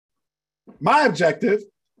My objective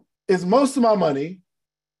is most of my money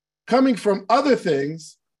coming from other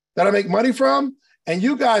things that I make money from, and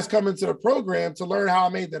you guys come into the program to learn how I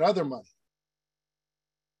made that other money.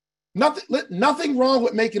 Nothing wrong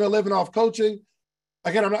with making a living off coaching.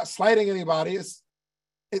 Again, I'm not slighting anybody. It's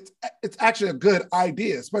actually a good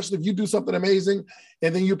idea, especially if you do something amazing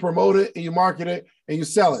and then you promote it and you market it and you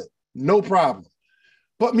sell it. No problem.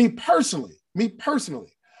 But me personally,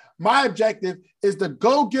 my objective is to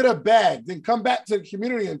go get a bag, then come back to the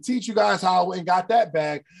community and teach you guys how I went and got that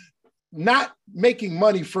bag, not making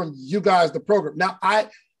money from you guys, the program. Now,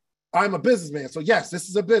 I'm a businessman. So yes, this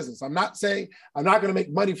is a business. I'm not saying I'm not going to make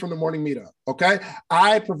money from the morning meetup. Okay.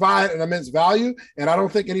 I provide an immense value and I don't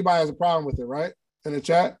think anybody has a problem with it, right? In the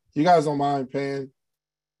chat, you guys don't mind paying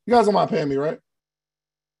me, right?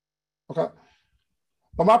 Okay.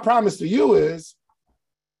 But my promise to you is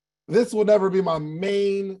this will never be my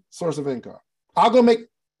main source of income. I'll go make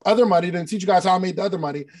other money, then teach you guys how I made the other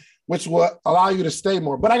money, which will allow you to stay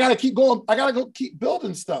more. But I got to keep going. I got to go keep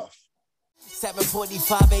building stuff.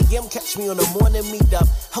 7:45 a.m. Catch me on the morning meetup,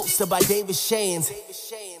 hosted by David Shands.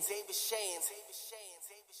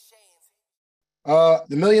 The $1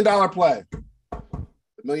 million play. The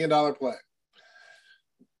 $1 million play.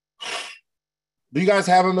 Do you guys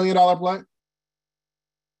have a $1 million play?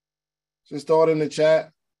 Just throw it in the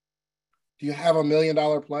chat. Do you have a $1 million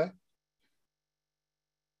play?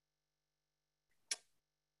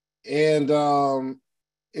 And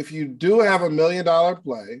if you do have a $1 million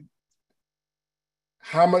play,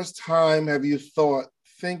 how much time have you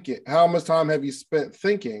thinking? How much time have you spent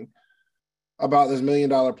thinking about this $1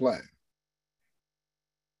 million play?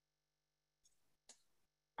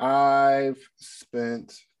 I've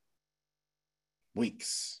spent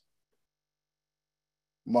weeks,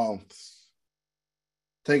 months,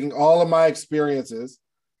 taking all of my experiences,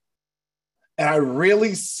 and I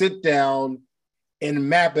really sit down and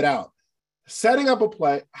map it out. Setting up a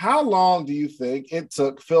play, how long do you think it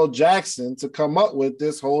took Phil Jackson to come up with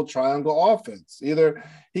this whole triangle offense? Either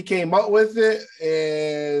he came up with it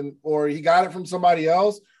or he got it from somebody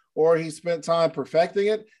else, or he spent time perfecting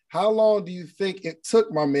it. How long do you think it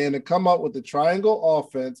took my man to come up with the triangle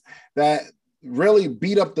offense that really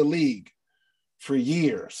beat up the league for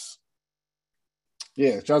years?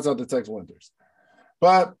 Yeah, shouts out to Tex Winters.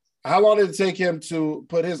 But how long did it take him to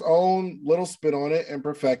put his own little spin on it and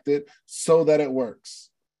perfect it so that it works?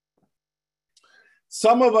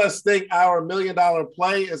 Some of us think our $1 million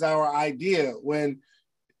play is our idea when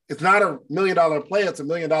it's not a $1 million play, it's a $1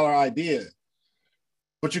 million idea.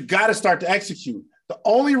 But you got to start to execute. The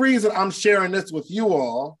only reason I'm sharing this with you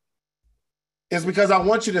all is because I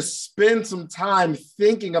want you to spend some time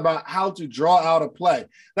thinking about how to draw out a play.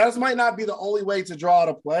 Now, this might not be the only way to draw out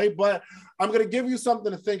a play, but I'm going to give you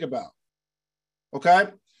something to think about. Okay?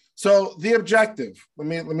 So the objective, let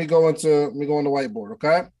me go into the whiteboard,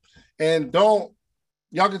 okay? And y'all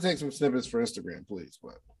can take some snippets for Instagram, please,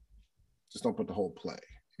 but just don't put the whole play.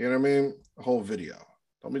 You know what I mean? The whole video.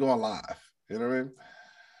 Don't be going live. You know what I mean?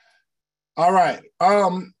 All right.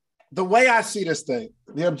 The way I see this thing,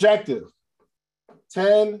 the objective,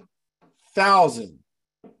 10,000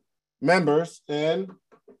 members in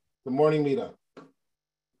the morning meetup.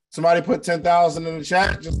 Somebody put 10,000 in the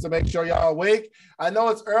chat just to make sure y'all awake. I know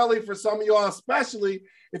it's early for some of y'all, especially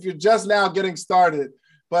if you're just now getting started.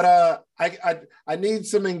 But I need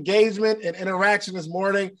some engagement and interaction this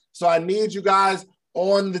morning. So I need you guys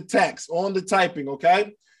on the text, on the typing,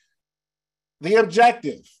 okay? The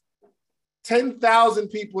objective, 10,000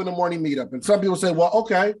 people in the morning meetup. And some people say, well,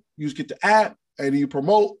 okay, you just get the app and you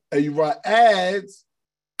promote and you run ads,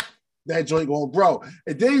 that joint gonna grow.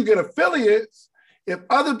 And then you get affiliates if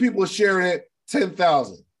other people are sharing it,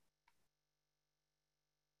 10,000.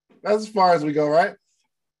 That's as far as we go, right?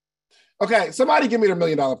 Okay, somebody give me the $1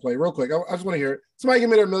 million play real quick. I just want to hear it. Somebody give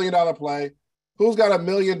me the $1 million play. Who's got a $1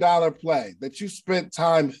 million play that you spent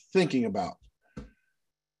time thinking about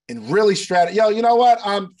and really Yo, you know what?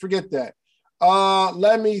 Forget that.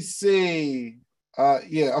 Let me see.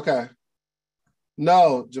 Yeah, okay.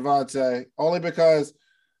 No, Javante, only because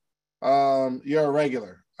you're a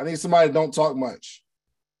regular. I need somebody that don't talk much.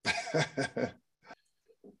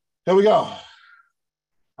 Here we go.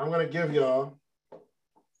 I'm going to give y'all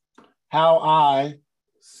how I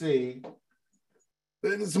see.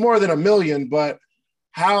 It's more than 1 million, but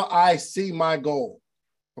how I see my goal.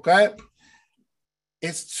 Okay?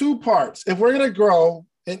 It's 2 parts. If we're going to grow,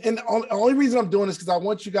 and the only reason I'm doing this is because I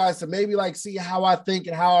want you guys to maybe like see how I think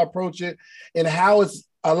and how I approach it and how it's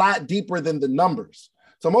a lot deeper than the numbers.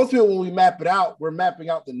 So most people, when we map it out, we're mapping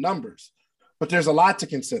out the numbers, but there's a lot to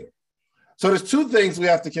consider. So there's two things we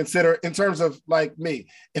have to consider in terms of like me.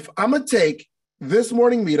 If I'm gonna take this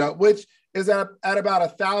morning meetup, which is at about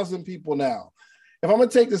 1,000 people now, if I'm gonna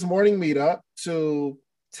take this morning meetup to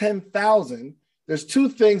 10,000, there's two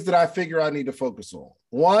things that I figure I need to focus on.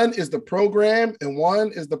 One is the program and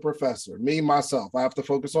one is the professor, me, myself. I have to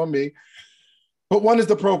focus on me. But one is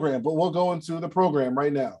the program, but we'll go into the program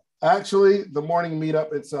right now. Actually, the morning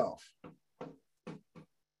meetup itself.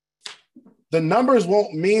 The numbers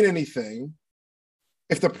won't mean anything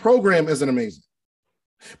if the program isn't amazing.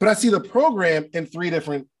 But I see the program in three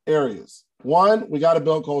different areas. One, we got to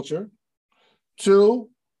build culture. Two,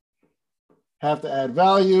 have to add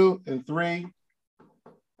value. And three,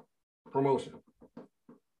 promotion.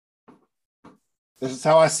 This is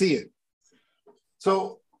how I see it.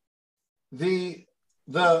 So hold on,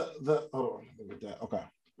 look at that. Okay.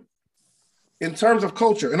 In terms of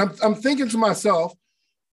culture, and I'm thinking to myself,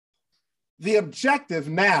 the objective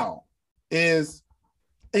now is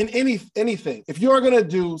in anything. If you're going to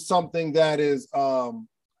do something that is a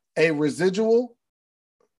residual,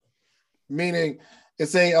 meaning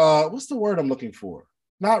it's a what's the word I'm looking for?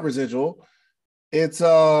 Not residual. It's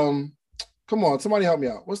come on, somebody help me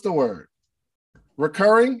out. What's the word?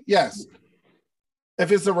 Recurring? Yes.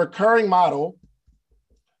 If it's a recurring model,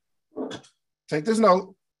 take this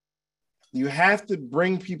note. You have to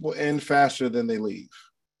bring people in faster than they leave.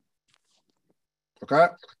 Okay?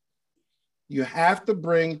 You have to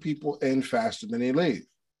bring people in faster than they leave.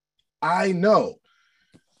 I know.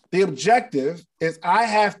 The objective is I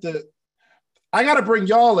got to bring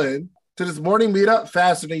y'all in to this morning meetup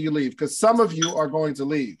faster than you leave, because some of you are going to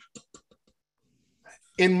leave.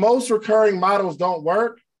 In most recurring models don't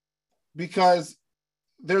work because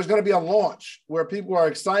there's going to be a launch where people are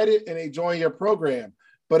excited and they join your program,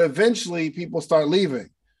 but eventually people start leaving.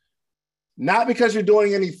 Not because you're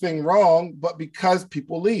doing anything wrong, but because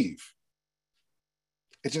people leave.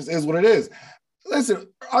 It just is what it is. Listen,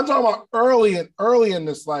 I'm talking about early in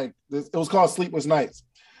this, it was called Sleepless Nights.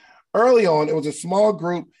 Early on, it was a small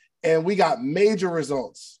group and we got major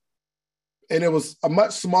results. And it was a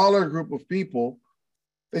much smaller group of people.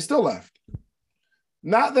 They still left.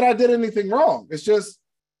 Not that I did anything wrong. It's just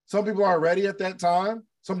some people aren't ready at that time.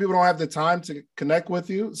 Some people don't have the time to connect with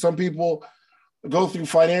you. Some people go through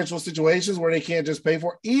financial situations where they can't just pay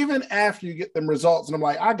for it, even after you get them results. And I'm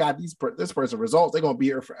like, I got this person results. They're going to be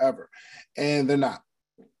here forever. And they're not.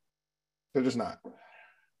 They're just not.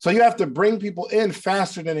 So you have to bring people in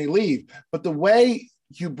faster than they leave. But the way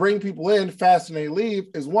you bring people in faster than they leave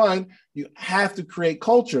is, one, you have to create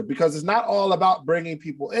culture, because it's not all about bringing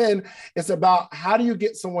people in. It's about how do you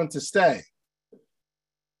get someone to stay?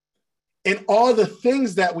 And all the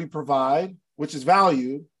things that we provide, which is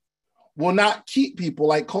value, will not keep people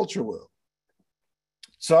like culture will.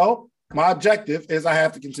 So my objective is I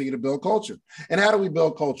have to continue to build culture. And how do we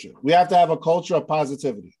build culture? We have to have a culture of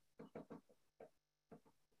positivity.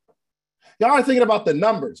 Y'all are thinking about the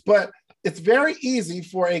numbers, but it's very easy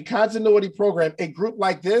for a continuity program, a group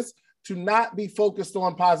like this, to not be focused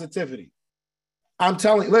on positivity. I'm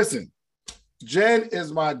telling you, listen, Jen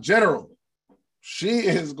is my general. She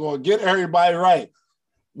is going to get everybody right.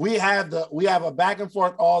 We have a back and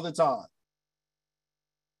forth all the time.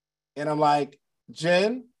 And I'm like,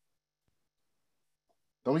 Jen,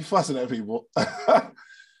 don't be fussing at people.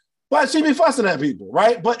 But she be fussing at people,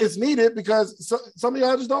 right? But it's needed because some of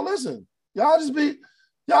y'all just don't listen. Y'all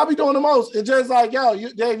be doing the most. And Jen's like, yo,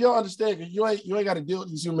 Dave, you don't understand, because you ain't got to deal with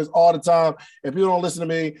these humans all the time. And people don't listen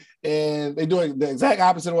to me and they doing the exact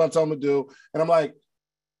opposite of what I tell them to do. And I'm like,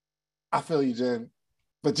 I feel you, Jen,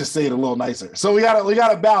 but just say it a little nicer. So we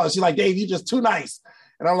got to balance. She's like, Dave, you just too nice.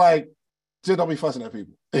 And I'm like, Jen, don't be fussing at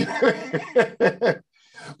people.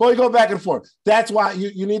 Well, you go back and forth. That's why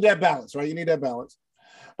you need that balance, right? You need that balance.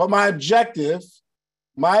 But my objective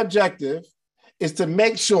is to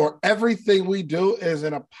make sure everything we do is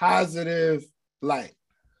in a positive light.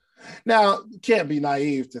 Now, you can't be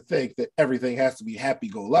naive to think that everything has to be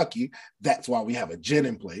happy-go-lucky. That's why we have a Jen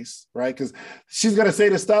in place, right? Because she's going to say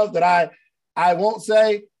the stuff that I won't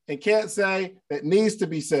say and can't say that needs to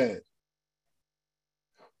be said.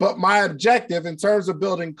 But my objective in terms of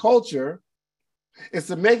building culture is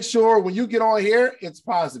to make sure when you get on here, it's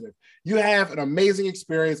positive. You have an amazing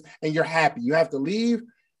experience and you're happy. You have to leave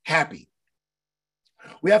happy.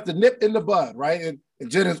 We have to nip in the bud, right?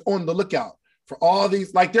 And Jen is on the lookout for all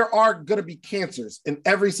these. Like, there are going to be cancers in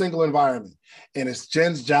every single environment. And it's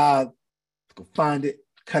Jen's job to go find it,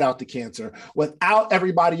 cut out the cancer without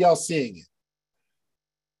everybody else seeing it.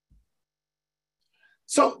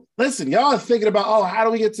 So listen, y'all are thinking about, oh, how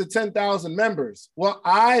do we get to 10,000 members? Well,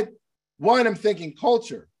 I'm thinking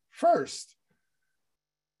culture first.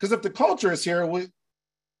 Because if the culture is here,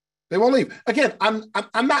 they won't leave. Again, I'm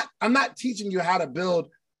not teaching you how to build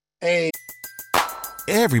a.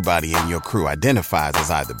 Everybody in your crew identifies as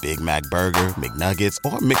either Big Mac Burger, McNuggets,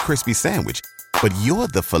 or McCrispy Sandwich. But you're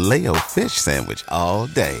the Filet-O-Fish Sandwich all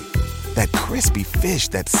day. That crispy fish,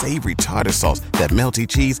 that savory tartar sauce, that melty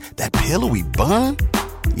cheese, that pillowy bun.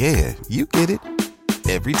 Yeah, you get it.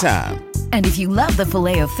 Every time. And if you love the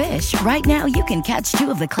Filet-O-Fish, right now you can catch 2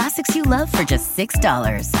 of the classics you love for just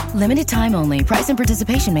 $6. Limited time only. Price and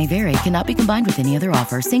participation may vary. Cannot be combined with any other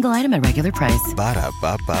offer. Single item at regular price.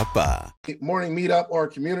 Ba-da-ba-ba-ba. Morning meetup or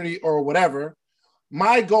community or whatever.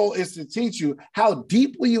 My goal is to teach you how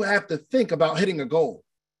deeply you have to think about hitting a goal.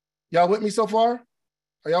 Y'all with me so far?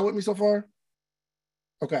 Are y'all with me so far?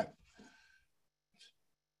 Okay.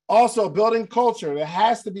 Also, building culture. There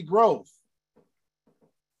has to be growth.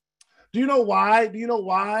 Do you know why? Do you know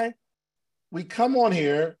why we come on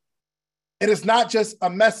here and it's not just a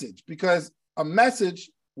message? Because a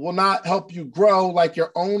message will not help you grow like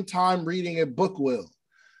your own time reading a book will.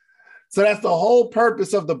 So that's the whole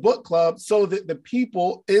purpose of the book club, so that the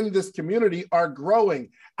people in this community are growing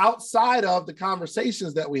outside of the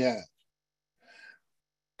conversations that we have.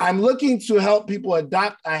 I'm looking to help people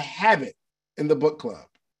adopt a habit in the book club.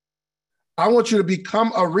 I want you to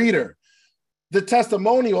become a reader. The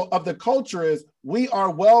testimonial of the culture is we are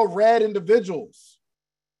well-read individuals.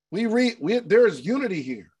 We read, there is unity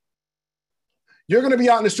here. You're going to be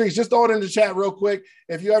out in the streets. Just throw it in the chat real quick.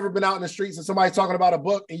 If you've ever been out in the streets and somebody's talking about a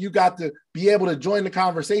book and you got to be able to join the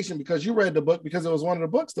conversation because you read the book, because it was one of the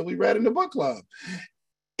books that we read in the book club.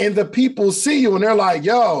 And the people see you and they're like,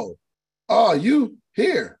 yo, oh, you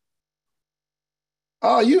here.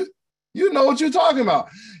 Oh, you know what you're talking about.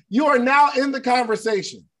 You are now in the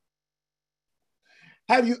conversation.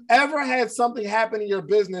 Have you ever had something happen in your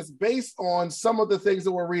business based on some of the things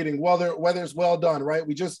that we're reading, whether it's well done, right?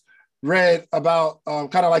 We just read about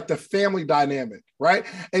kind of like the family dynamic, right?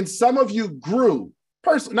 And some of you grew,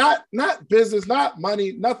 not business, not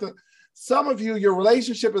money, nothing. Some of you, your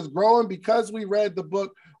relationship is growing because we read the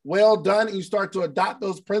book Well Done, and you start to adopt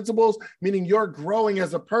those principles, meaning you're growing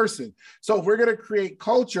as a person. So if we're going to create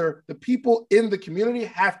culture, the people in the community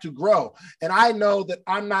have to grow. And I know that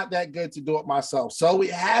I'm not that good to do it myself. So we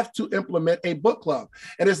have to implement a book club.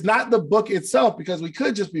 And it's not the book itself, because we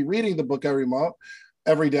could just be reading the book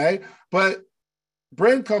every day. But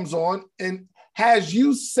Brent comes on and has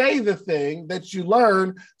you say the thing that you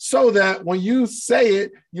learn, so that when you say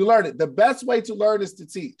it, you learn it. The best way to learn is to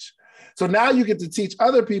teach. So now you get to teach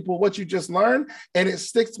other people what you just learned, and it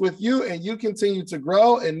sticks with you and you continue to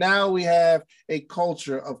grow. And now we have a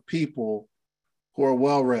culture of people who are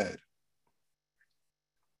well-read.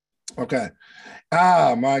 Okay.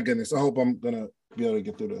 My goodness. I hope I'm going to be able to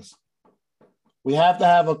get through this. We have to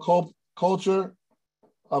have a culture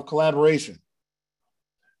of collaboration.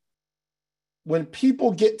 When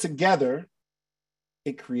people get together,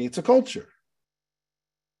 it creates a culture.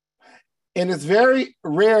 And it's very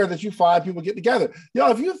rare that you find people get together.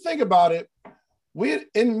 If you think about it,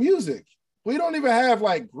 in music, we don't even have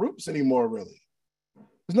like groups anymore, really.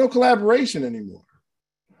 There's no collaboration anymore.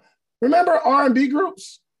 Remember R&B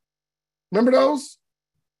groups? Remember those?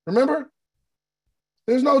 Remember?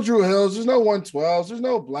 There's no Drew Hills, there's no 112s, there's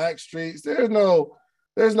no Black Streets, there's no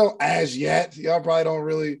As Yet. Y'all probably don't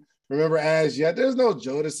really remember As Yet. There's no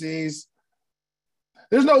Jodeci's.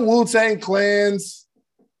 There's no Wu-Tang Clans.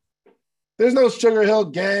 There's no Sugar Hill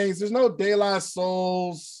Gangs. There's no De La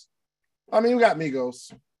Souls. I mean, we got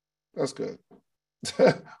Migos. That's good.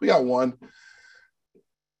 We got one.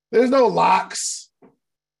 There's no Locks,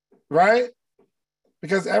 right?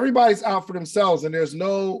 Because everybody's out for themselves and there's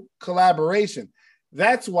no collaboration.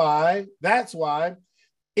 That's why,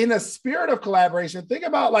 in a spirit of collaboration, think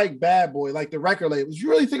about like Bad Boy, like the record labels. You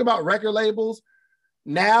really think about record labels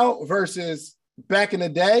now versus back in the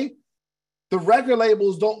day, the record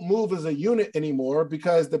labels don't move as a unit anymore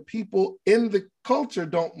because the people in the culture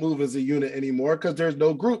don't move as a unit anymore because there's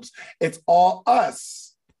no groups. It's all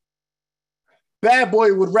us. Bad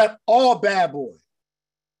Boy would rep all Bad Boy.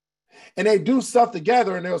 And they do stuff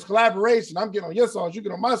together and there's collaboration. I'm getting on your songs, you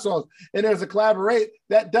get on my songs, and there's a collaborate.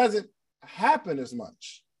 That doesn't happen as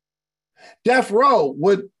much. Death Row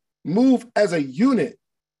would move as a unit.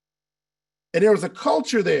 And there was a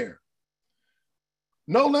culture there.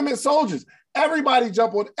 No Limit Soldiers. Everybody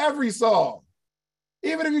jump on every song.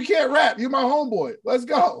 Even if you can't rap, you my homeboy. Let's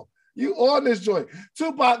go. You on this joint.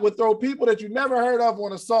 Tupac would throw people that you never heard of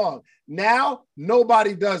on a song. Now,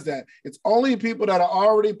 nobody does that. It's only people that are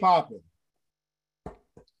already popping.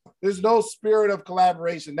 There's no spirit of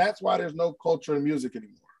collaboration. That's why there's no culture in music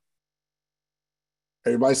anymore.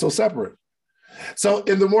 Everybody's so separate. So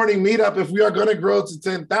in the morning meetup, if we are going to grow to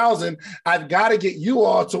 10,000, I've got to get you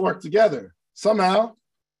all to work together somehow.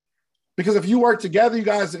 Because if you work together, you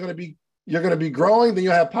guys are going to be, you're going to be growing, then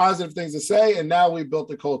you'll have positive things to say. And now we've built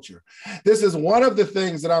the culture. This is one of the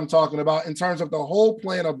things that I'm talking about in terms of the whole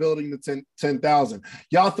plan of building the 10,000.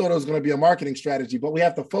 Y'all thought it was going to be a marketing strategy, but we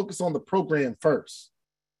have to focus on the program first.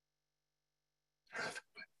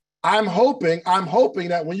 I'm hoping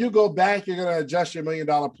that when you go back, you're going to adjust your $1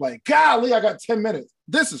 million play. Golly, I got 10 minutes.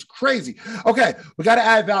 This is crazy. Okay, we got to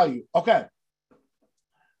add value. Okay.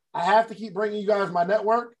 I have to keep bringing you guys my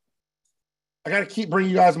network. I got to keep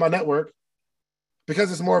bringing you guys my network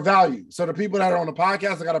because it's more value. So the people that are on the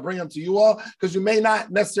podcast, I got to bring them to you all because you may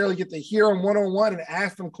not necessarily get to hear them one-on-one and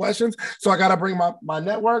ask them questions. So I got to bring my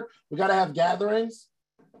network. We got to have gatherings,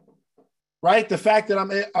 right? The fact that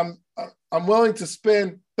I'm willing to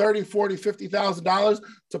spend $30,000, $40,000, $50,000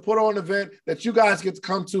 to put on an event that you guys get to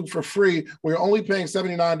come to for free, where you're only paying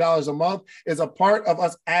 $79 a month, is a part of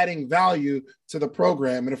us adding value to the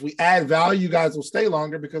program. And if we add value, you guys will stay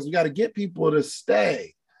longer because we got to get people to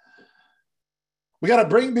stay. We got to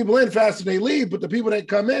bring people in faster than they leave, but the people that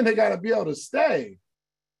come in, they got to be able to stay.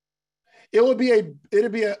 It'll be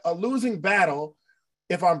a losing battle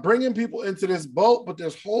if I'm bringing people into this boat, but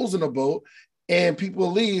there's holes in the boat, and people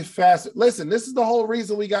leave fast. Listen, this is the whole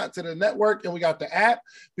reason we got to the network and we got the app,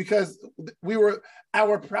 because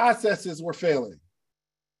our processes were failing.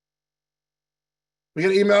 We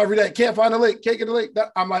get an email every day. Can't find the link. Can't get the link.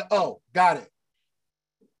 I'm like, oh, got it.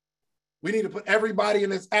 We need to put everybody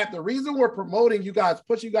in this app. The reason we're promoting you guys,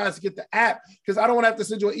 pushing you guys to get the app, because I don't want to have to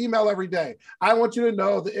send you an email every day. I want you to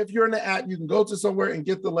know that if you're in the app, you can go to somewhere and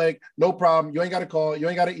get the link. No problem. You ain't got to call. You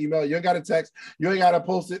ain't got to email. You ain't got to text. You ain't got to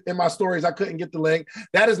post it in my stories. I couldn't get the link.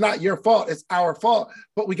 That is not your fault. It's our fault.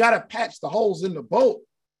 But we got to patch the holes in the boat.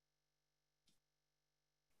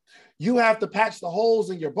 You have to patch the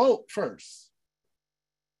holes in your boat first.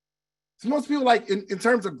 So most people, like in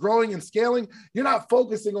terms of growing and scaling, you're not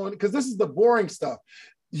focusing on, because this is the boring stuff.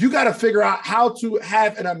 You got to figure out how to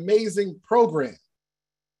have an amazing program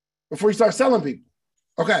before you start selling people.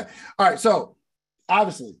 Okay. All right. So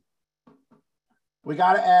obviously we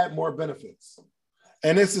got to add more benefits.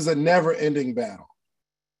 And this is a never-ending battle.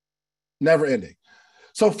 Never ending.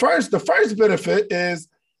 So the first benefit is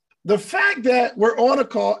the fact that we're on a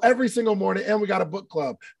call every single morning and we got a book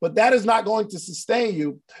club, but that is not going to sustain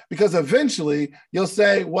you, because eventually you'll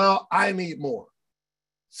say, well, I need more.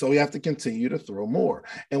 So we have to continue to throw more.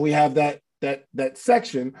 And we have that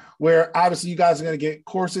section where obviously you guys are going to get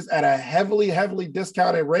courses at a heavily, heavily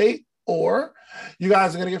discounted rate, or you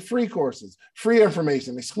guys are going to get free courses, free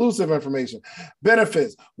information, exclusive information,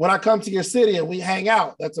 benefits. When I come to your city and we hang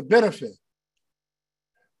out, that's a benefit.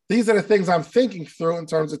 These are the things I'm thinking through in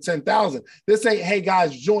terms of 10,000. This ain't, hey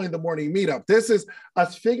guys, join the morning meetup. This is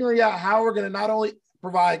us figuring out how we're going to not only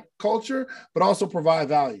provide culture, but also provide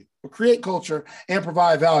value. We'll create culture and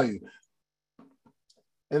provide value.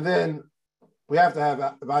 And then we have to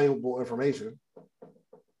have valuable information.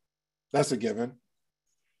 That's a given,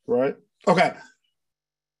 right? Okay.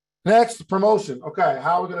 Next, promotion. Okay,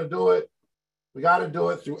 how are we going to do it? We got to do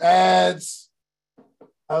it through ads,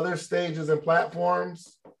 other stages and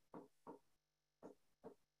platforms.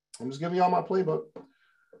 I'm just giving y'all my playbook.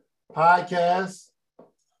 Podcast.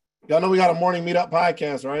 Y'all know we got a morning meetup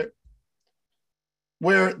podcast, right?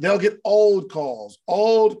 Where they'll get old calls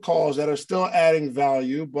that are still adding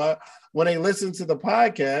value. But when they listen to the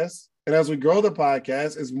podcast, and as we grow the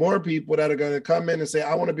podcast, it's more people that are going to come in and say,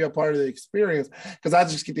 I want to be a part of the experience, because I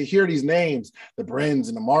just get to hear these names, the Brens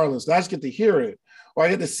and the Marlins. So I just get to hear it. Or I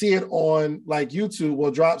get to see it on, like, YouTube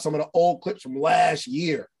will drop some of the old clips from last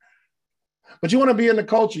year. But you want to be in the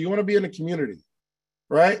culture. You want to be in the community,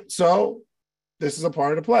 right? So this is a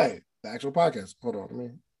part of the play, the actual podcast. Hold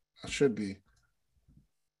on. I should be.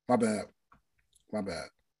 My bad.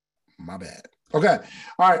 Okay.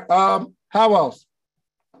 All right. How else?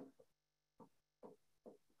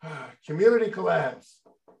 Community collabs.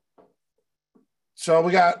 So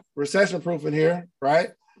we got recession proof in here, right?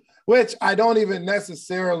 Which I don't even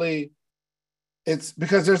necessarily, it's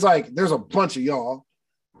because there's a bunch of y'all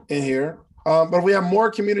in here. But if we have more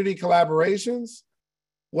community collaborations,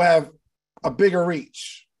 we'll have a bigger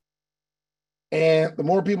reach. And the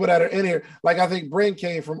more people that are in here, like I think Bryn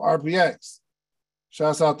came from RPX.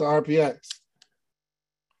 Shouts out to RPX.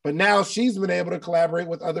 But now she's been able to collaborate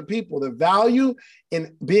with other people. The value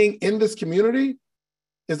in being in this community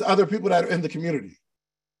is the other people that are in the community.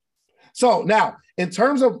 So now, in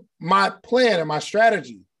terms of my plan and my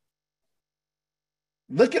strategy,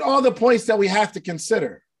 look at all the points that we have to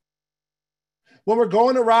consider. When we're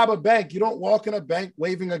going to rob a bank, you don't walk in a bank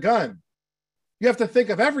waving a gun. You have to think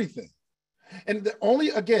of everything. And the only,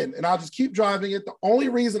 again, and I'll just keep driving it, the only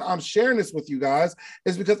reason I'm sharing this with you guys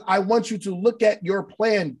is because I want you to look at your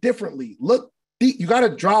plan differently. Look deep. You got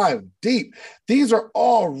to drive deep. These are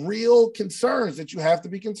all real concerns that you have to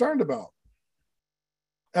be concerned about.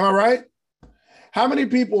 Am I right? How many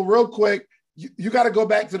people, real quick, you got to go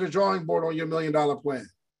back to the drawing board on your $1 million plan.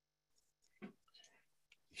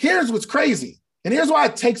 Here's what's crazy, and here's why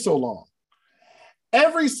it takes so long.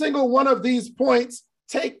 Every single one of these points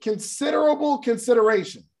take considerable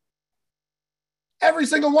consideration. Every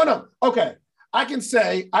single one of them. Okay, I can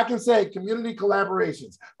say community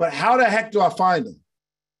collaborations, but how the heck do I find them?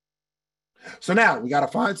 So now we got to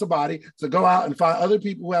find somebody to go out and find other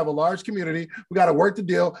people who have a large community. We got to work the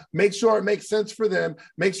deal, make sure it makes sense for them,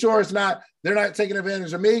 make sure they're not taking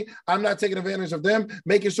advantage of me, I'm not taking advantage of them,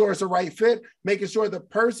 making sure it's a right fit, making sure the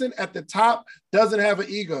person at the top doesn't have an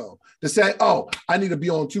ego to say, oh, I need to be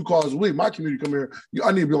on 2 calls a week. My community come here,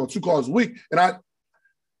 I need to be on 2 calls a week. And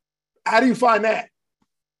how do you find that?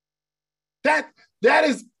 That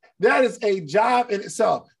is a job in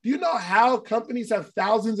itself. Do you know how companies have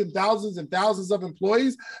thousands and thousands and thousands of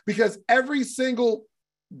employees? Because every single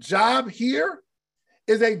job here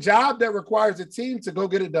is a job that requires a team to go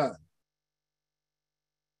get it done.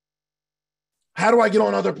 How do I get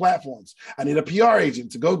on other platforms? I need a PR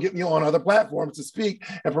agent to go get me on other platforms to speak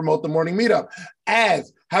and promote the morning meetup.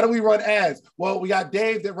 Ads. How do we run ads? Well, we got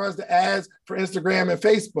Dave that runs the ads for Instagram and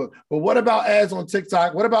Facebook. But what about ads on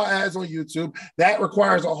TikTok? What about ads on YouTube? That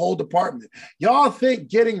requires a whole department. Y'all think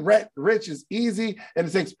getting rich is easy and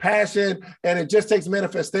it takes passion and it just takes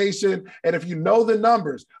manifestation. And if you know the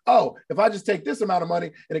numbers, oh, if I just take this amount of money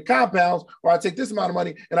and it compounds, or I take this amount of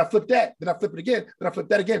money and I flip that, then I flip it again, then I flip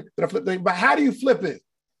that again, then I flip that. But how do you flip it?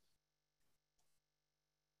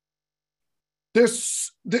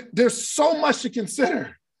 There's so much to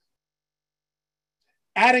consider.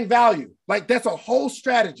 Adding value, like that's a whole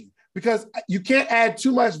strategy, because you can't add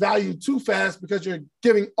too much value too fast because you're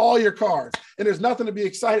giving all your cards and there's nothing to be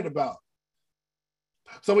excited about.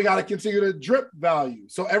 So we got to continue to drip value.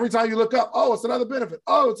 So every time you look up, oh, it's another benefit.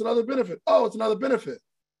 Oh, it's another benefit. Oh, it's another benefit.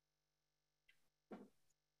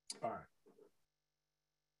 All right.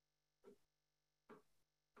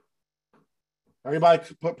 Everybody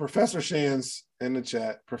put Professor Shands in the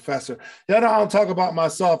chat. Professor. Yeah, I don't talk about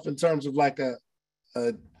myself in terms of like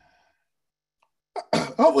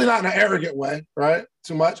hopefully not in an arrogant way, right?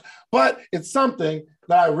 Too much, but it's something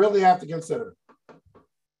that I really have to consider.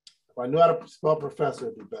 If I knew how to spell professor,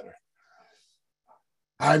 it'd be better.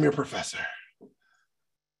 I'm your professor.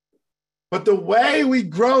 But the way we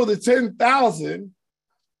grow the 10,000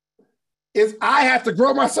 is I have to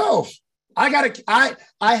grow myself. I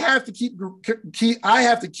have to keep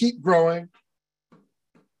growing.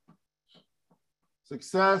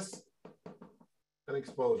 Success and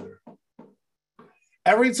exposure.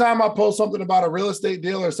 Every time I post something about a real estate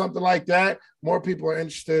deal or something like that, more people are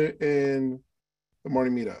interested in the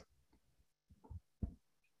morning meetup.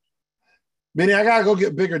 Meaning I gotta go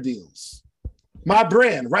get bigger deals. My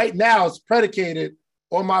brand right now is predicated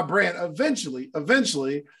on my brand. Eventually,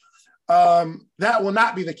 that will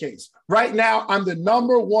not be the case. Right now, I'm the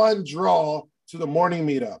 #1 draw to the morning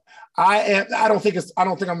meetup. I don't think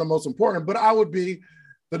I'm the most important, but I would be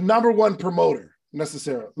the #1 promoter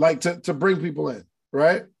necessarily, like to bring people in,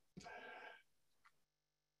 right?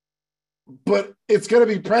 But it's going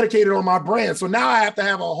to be predicated on my brand. So now I have to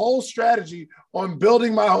have a whole strategy on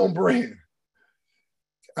building my own brand.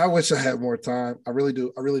 I wish I had more time. I really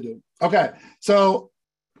do. Okay. So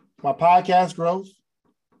my podcast growth.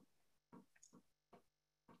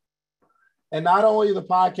 And not only the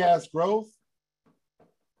podcast growth,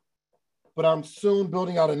 but I'm soon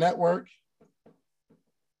building out a network.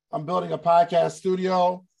 I'm building a podcast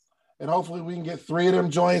studio, and hopefully we can get 3 of them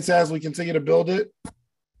joints as we continue to build it.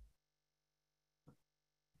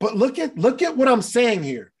 But look at what I'm saying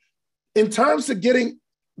here. In terms of getting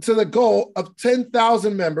to the goal of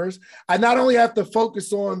 10,000 members, I not only have to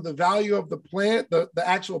focus on the value of the plan, the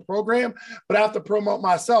actual program, but I have to promote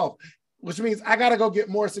myself, which means I got to go get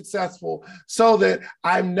more successful so that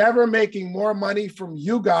I'm never making more money from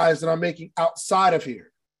you guys than I'm making outside of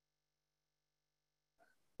here.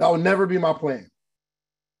 That will never be my plan.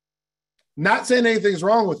 Not saying anything's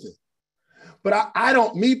wrong with it, but I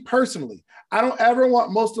don't ever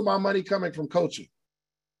want most of my money coming from coaching.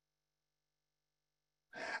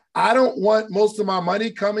 I don't want most of my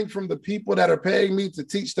money coming from the people that are paying me to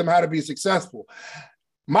teach them how to be successful.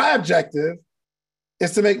 My objective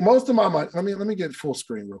is to make most of my money. Let me get full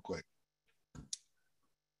screen real quick.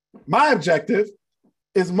 My objective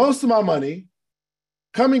is most of my money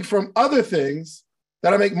coming from other things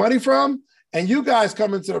that I make money from And you guys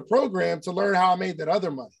come into the program to learn how I made that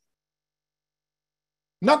other money.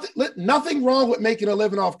 Nothing wrong with making a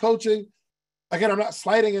living off coaching. Again, I'm not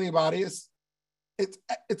slighting anybody. It's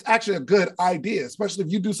actually a good idea, especially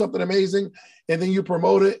if you do something amazing and then you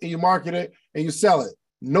promote it and you market it and you sell it.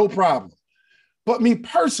 No problem. But me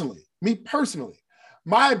personally,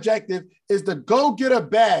 my objective is to go get a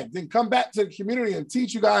bag, then come back to the community and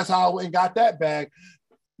teach you guys how I went and got that bag,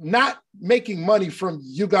 not making money from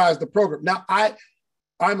you guys, the program. Now,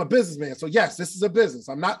 I'm a businessman. So yes, this is a business.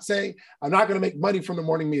 I'm not saying I'm not going to make money from the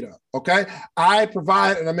morning meetup. Okay. I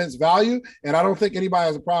provide an immense value and I don't think anybody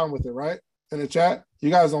has a problem with it, right? In the chat, you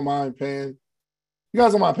guys don't mind paying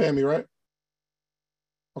me, right?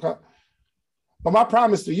 Okay. But my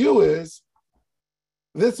promise to you is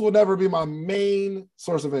this will never be my main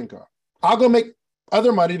source of income. I'll go make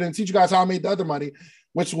other money, then teach you guys how I made the other money,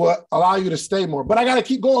 which will allow you to stay more. But I got to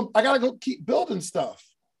keep going. I got to go keep building stuff.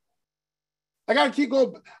 I got to keep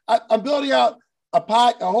going. I'm building out a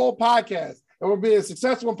whole podcast. It will be a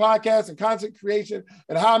successful podcast and content creation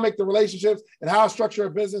and how I make the relationships and how I structure a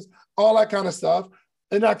business, all that kind of stuff.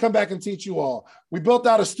 And I come back and teach you all. We built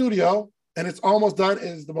out a studio and it's almost done. It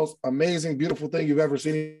is the most amazing, beautiful thing you've ever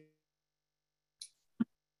seen.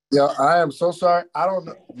 Yeah, I am so sorry. I don't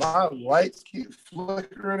know. My lights keep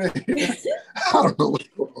flickering. I don't know what's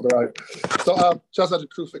going on. Right. So, just out to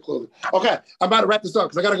Crew Fit Clothing. Okay, I'm about to wrap this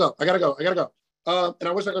up because I gotta go. And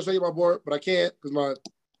I wish I could show you my board, but I can't because my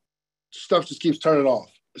stuff just keeps turning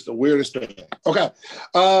off. It's the weirdest thing. Okay.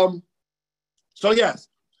 So yes,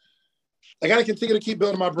 I got to continue to keep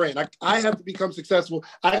building my brand. I have to become successful.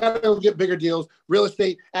 I got to go get bigger deals, real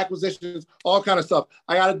estate, acquisitions, all kind of stuff.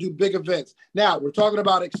 I got to do big events. Now we're talking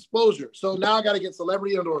about exposure. So now I got to get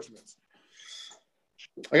celebrity endorsements.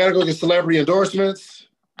 I got to go get celebrity endorsements.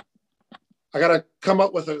 I got to come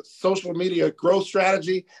up with a social media growth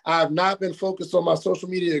strategy. I have not been focused on my social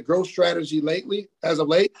media growth strategy as of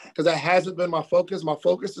late, because that hasn't been my focus. My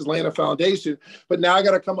focus is laying a foundation, but now I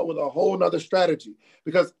got to come up with a whole nother strategy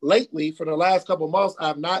because lately, for the last couple of months,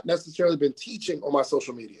 I've not necessarily been teaching on my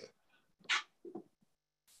social media.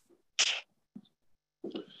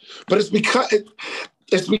 But it's because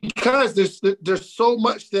there's so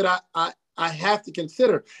much that I have to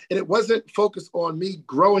consider. And it wasn't focused on me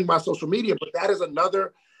growing my social media, but that is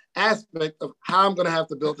another aspect of how I'm going to have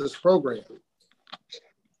to build this program.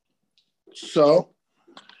 So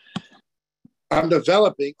I'm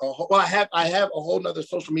developing I have a whole nother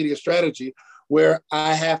social media strategy where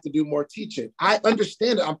I have to do more teaching. I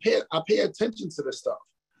understand it. I pay attention to this stuff.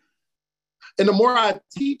 And the more I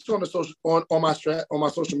teach on my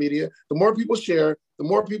social media, the more people share, the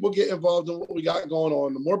more people get involved in what we got going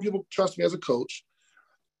on, the more people trust me as a coach,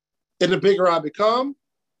 and the bigger I become,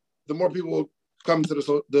 the more people will come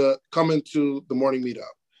into the morning meetup.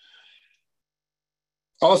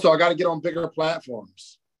 Also, I got to get on bigger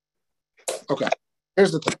platforms. Okay,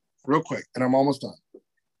 here's the thing, real quick, and I'm almost done.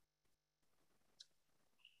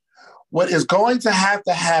 What is going to have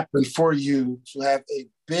to happen for you to have a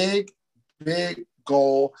big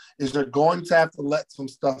goal is you're going to have to let some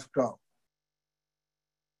stuff go.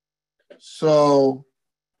 So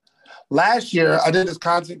last year I did this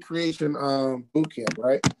content creation boot camp,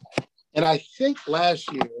 right? And I think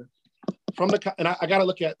last year I got to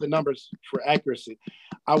look at the numbers for accuracy.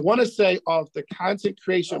 I want to say of the content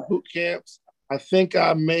creation boot camps, I think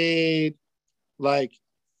I made like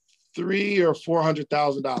 $300,000 or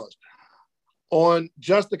 $400,000 on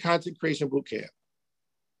just the content creation boot camp.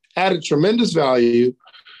 Added tremendous value.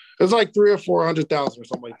 It was like $300,000 or $400,000 or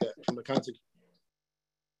something like that from the content.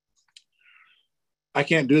 I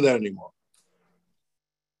can't do that anymore.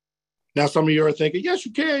 Now, some of you are thinking, yes,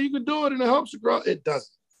 you can. You can do it, and it helps you grow. It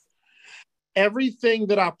doesn't. Everything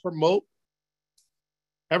that I promote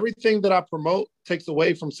takes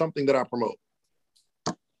away from something that I promote.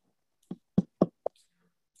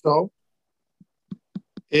 So,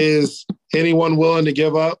 is anyone willing to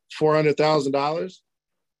give up $400,000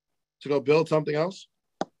 to go build something else?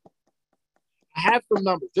 I have some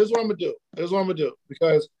numbers. This is what I'm gonna do.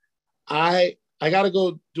 Because I gotta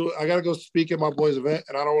go speak at my boys' event,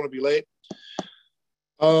 and I don't want to be late.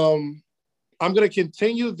 I'm gonna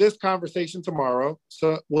continue this conversation tomorrow.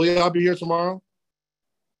 So will y'all be here tomorrow?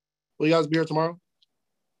 Will you guys be here tomorrow?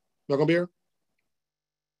 Y'all gonna be here?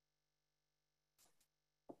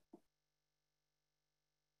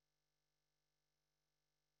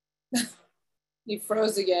 You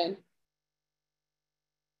froze again.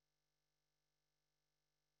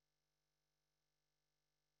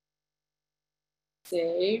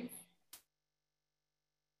 Dave.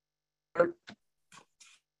 There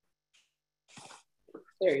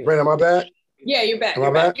you go. Brandon, am I back? Yeah, you're back. Am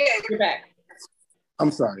I back? Yeah, you're back.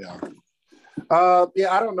 I'm sorry, y'all.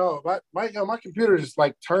 Yeah, I don't know. My computer just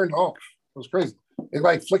like turned off. It was crazy. It's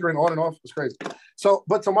like flickering on and off. It's crazy. So,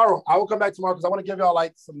 but tomorrow, I will come back tomorrow because I want to give y'all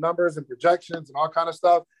like some numbers and projections and all kind of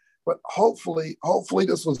stuff. But hopefully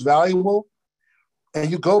this was valuable. And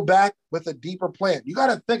you go back with a deeper plan. You got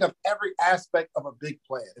to think of every aspect of a big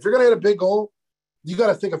plan. If you're going to hit a big goal, you got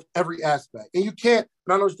to think of every aspect. And you can't,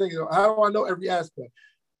 and I know you're thinking, how do I know every aspect?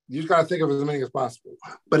 You just got to think of as many as possible.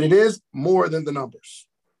 But it is more than the numbers.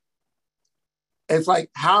 It's like,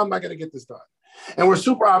 how am I going to get this done? And we're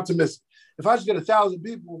super optimistic. If I just get 1,000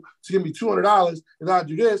 people to give me $200 and I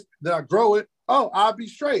do this, then I grow it, I'll be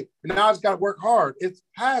straight. And now I just got to work hard. It's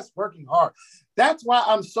past working hard. That's why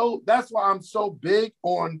I'm so big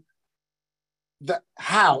on the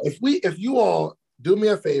how. If you all do me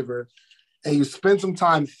a favor and you spend some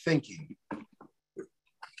time thinking,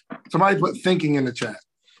 somebody put thinking in the chat.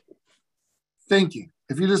 Thinking.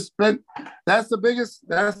 If you just spend, that's the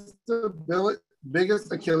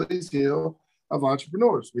biggest Achilles heel of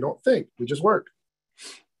entrepreneurs. We don't think, we just work.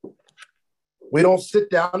 We don't sit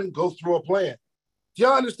down and go through a plan. Do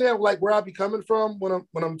y'all understand like where I be coming from when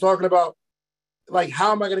I'm talking about like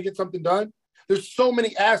how am I going to get something done? There's so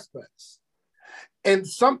many aspects. And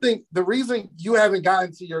the reason you haven't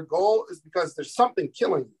gotten to your goal is because there's something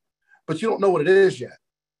killing you, but you don't know what it is yet.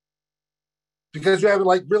 Because you haven't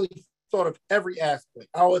like really thought of every aspect.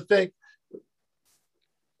 I would think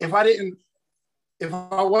if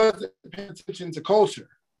I wasn't paying attention to culture,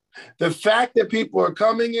 the fact that people are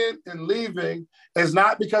coming in and leaving is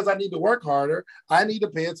not because I need to work harder. I need to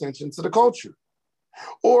pay attention to the culture.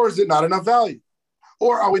 Or is it not enough value?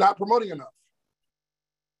 Or are we not promoting enough?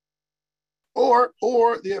 Or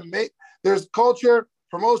there's culture,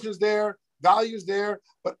 promotions there, values there,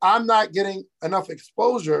 but I'm not getting enough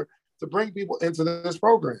exposure to bring people into this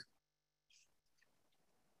program.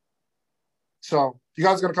 So you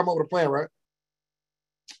guys are going to come up with a plan, right?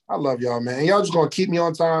 I love y'all, man. Y'all just going to keep me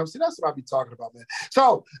on time. See, that's what I be talking about, man.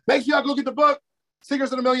 So make sure y'all go get the book,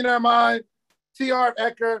 Secrets of the Millionaire Mind, T.R.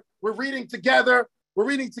 Ecker. We're reading together.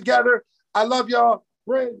 I love y'all.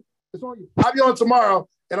 Bryn, it's on you. I'll be on tomorrow,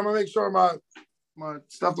 and I'm going to make sure my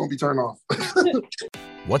stuff don't be turned off.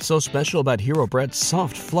 What's so special about Hero Bread's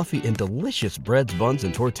soft, fluffy, and delicious breads, buns,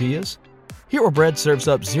 and tortillas? Hero Bread serves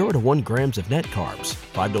up 0 to 1 grams of net carbs,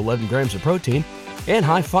 5 to 11 grams of protein, and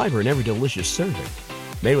high fiber in every delicious serving.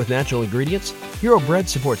 Made with natural ingredients, Hero Bread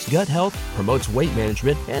supports gut health, promotes weight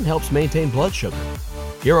management, and helps maintain blood sugar.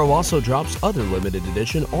 Hero also drops other limited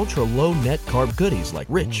edition ultra-low net carb goodies like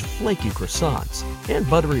rich, flaky croissants and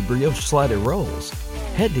buttery brioche slider rolls.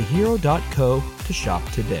 Head to hero.co to shop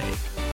today.